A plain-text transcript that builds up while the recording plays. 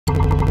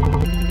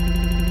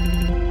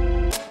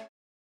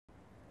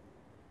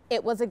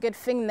It was a good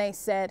thing, they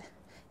said.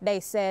 They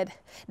said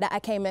that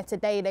I came here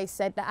today. They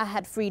said that I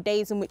had 3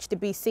 days in which to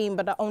be seen,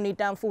 but the only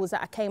downfall was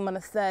that I came on the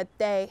 3rd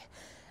day.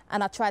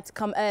 And I tried to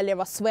come earlier,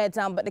 I swear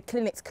down, but the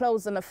clinic's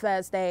closed on a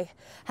Thursday.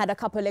 Had a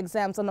couple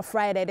exams on a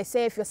Friday. They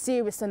say if you're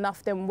serious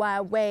enough, then why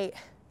wait?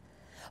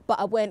 But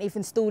I weren't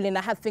even stalling,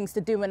 I had things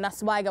to do, and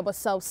that's why I was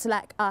so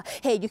slack.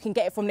 Hey, you can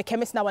get it from the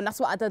chemist now, and that's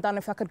what I'd have done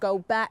if I could go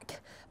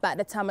back. But at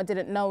the time I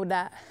didn't know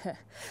that.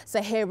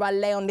 So here I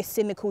lay on this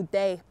cynical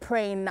day,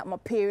 praying that my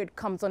period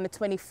comes on the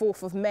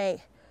 24th of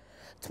May,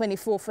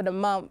 24th of the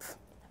month.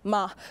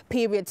 My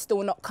period's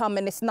still not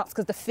coming, it's nuts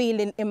because the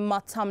feeling in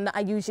my tongue that I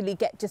usually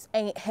get just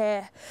ain't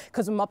here.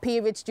 Because when my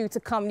period's due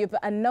to come, you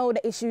better know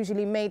that it's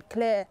usually made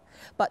clear.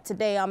 But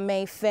today I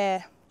made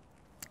fair.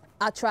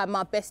 I tried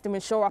my best to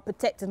ensure I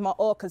protected my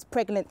aura, because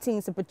pregnant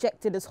teens are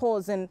projected as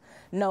whores, and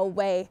no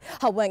way.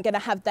 I weren't gonna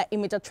have that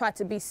image, I tried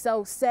to be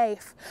so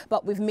safe.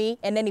 But with me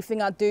and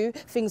anything I do,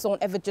 things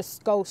don't ever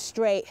just go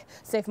straight.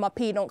 So if my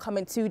pee don't come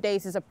in 2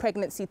 days, it's a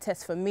pregnancy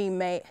test for me,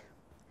 mate.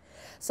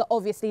 So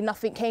obviously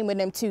nothing came when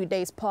them 2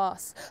 days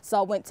passed. So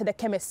I went to the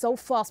chemist so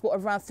fast, bought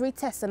around 3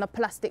 tests in a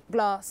plastic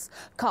glass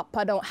cup.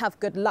 I don't have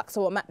good luck,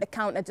 so I'm at the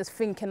counter just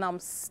thinking I'm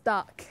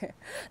stuck.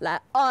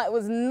 Like, oh, it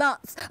was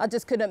nuts. I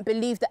just couldn't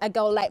believe that a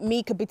girl like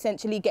me could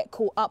potentially get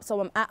caught up. So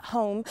I'm at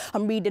home,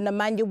 I'm reading the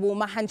manual,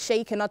 my hand's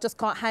shaking. I just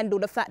can't handle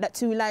the fact that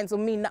 2 lines will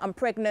mean that I'm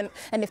pregnant.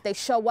 And if they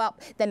show up,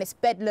 then it's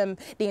bedlam.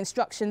 The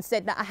instructions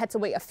said that I had to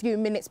wait a few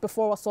minutes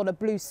before I saw the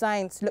blue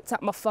signs. Looked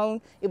at my phone,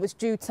 it was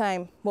due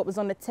time. What was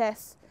on the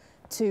test?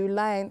 2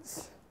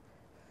 lines.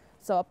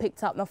 So I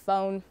picked up the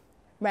phone,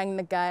 rang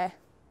the guy.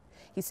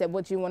 He said,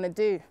 what do you want to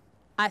do?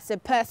 I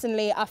said,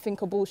 personally, I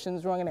think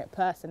abortion's wrong, innit,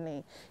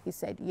 personally. He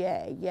said,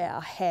 yeah,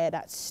 I hear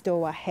that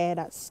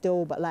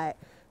still, but like,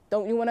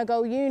 don't you want to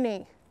go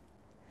uni?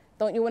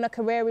 Don't you want a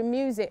career in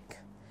music?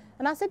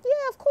 And I said,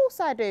 yeah, of course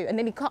I do. And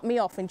then he cut me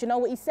off, and do you know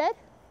what he said?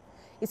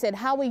 He said,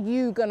 how are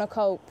you gonna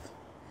cope?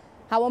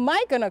 How am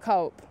I gonna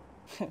cope?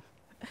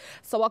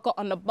 So I got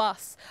on the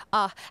bus,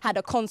 I had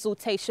a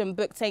consultation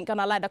booked, ain't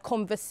gonna lie, the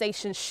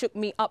conversation shook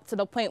me up to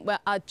the point where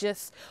I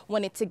just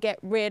wanted to get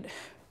rid.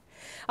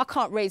 I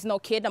can't raise no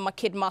kid, I'm a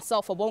kid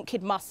myself, I won't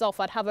kid myself,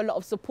 I'd have a lot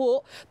of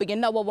support, but you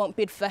know I won't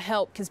bid for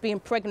help, because being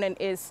pregnant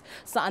is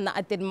something that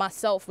I did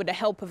myself with the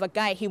help of a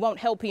guy. He won't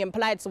help, he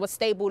implied, so a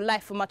stable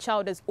life for my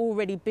child has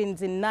already been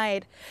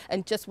denied.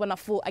 And just when I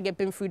thought I had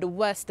been through the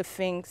worst of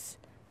things,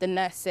 the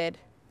nurse said,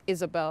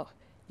 Isabel,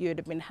 you would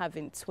have been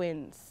having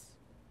twins.